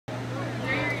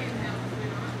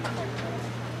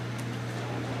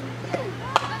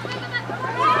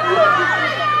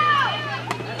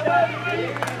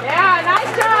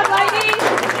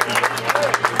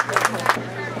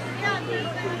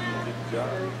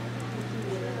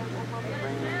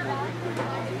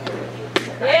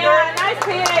Nice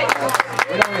pitch.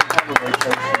 We don't even have a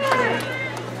rotation.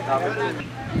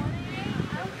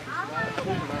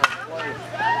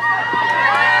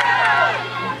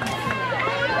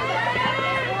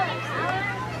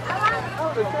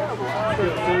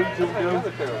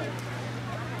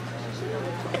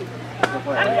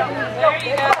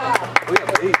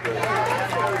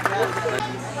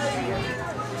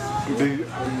 There you go.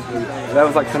 That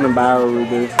was like something Bauer would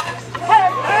do.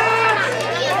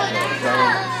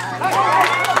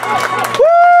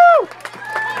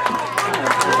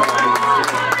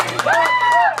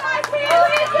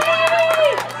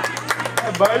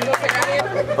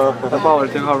 That ball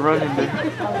was too hard running, dude. Can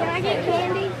I get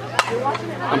candy?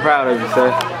 I'm proud of you,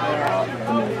 sir.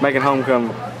 Making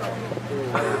homecoming.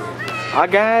 I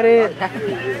got it. How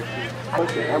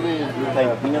many do you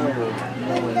take? You know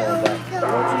when that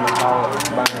what's in the call?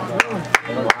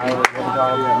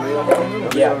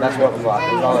 Yeah, that's what it was like.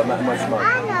 It was all that much smoke.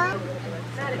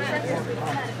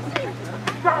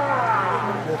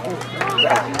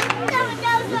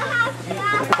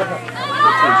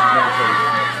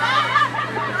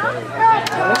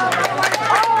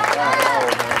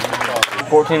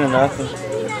 14 to nothing.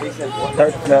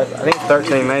 I think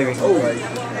 13 maybe.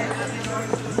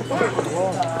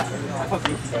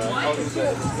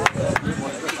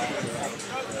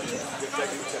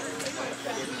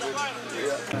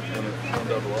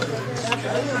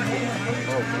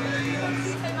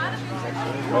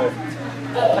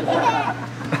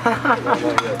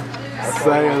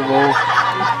 Saying, boy.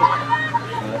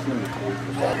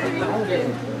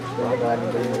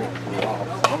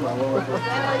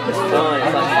 It's fun.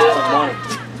 It's like stealing money.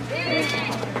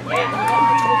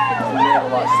 We have a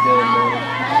lot of stealing money.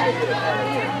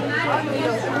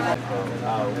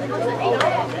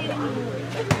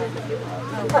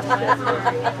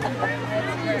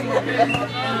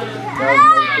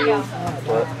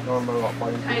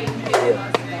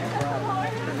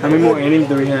 How many more innings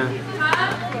do we have?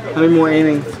 How many more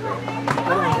innings?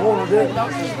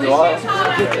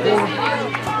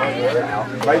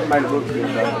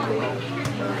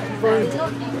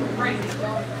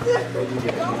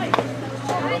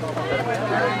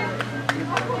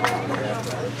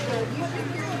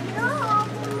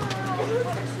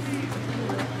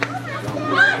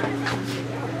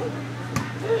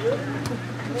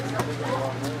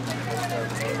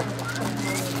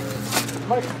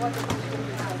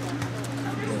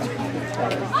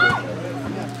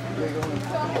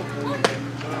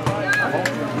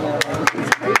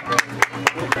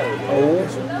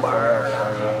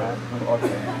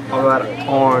 How about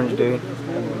orange, dude?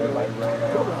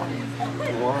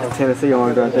 That's Tennessee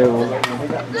orange right there. Boy.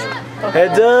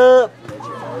 Heads up!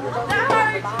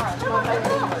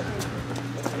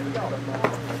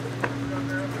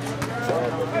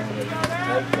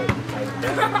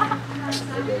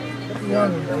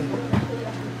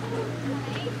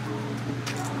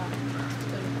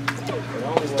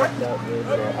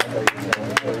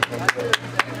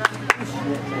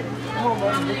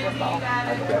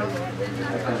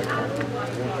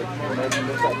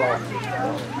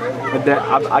 But that,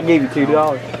 I gave you $2. $2?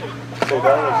 Yeah.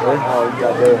 Oh, you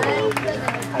got that.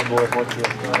 Hey, boys, what's this?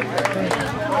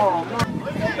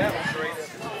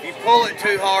 If you pull it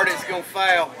too hard, it's going to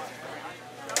foul.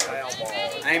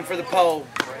 Aim for the pole.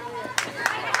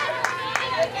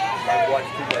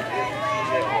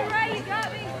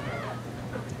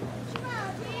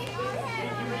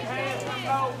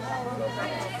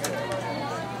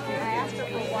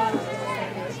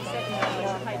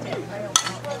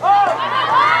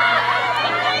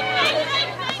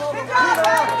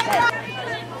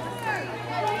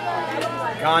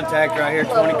 Contact right here,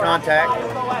 20 contact. All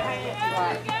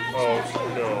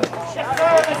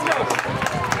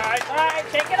right,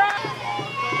 take it off.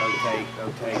 Rotate,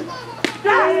 rotate.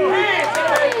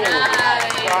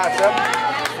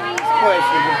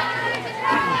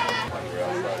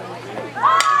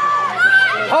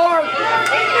 Hard!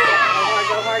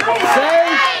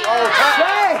 Safe!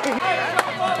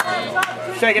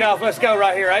 Shake it off, let's go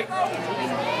right here, right?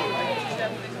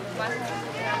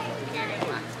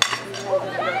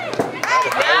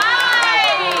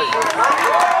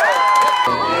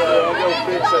 I'll go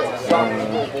fix that soccer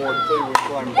board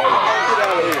too.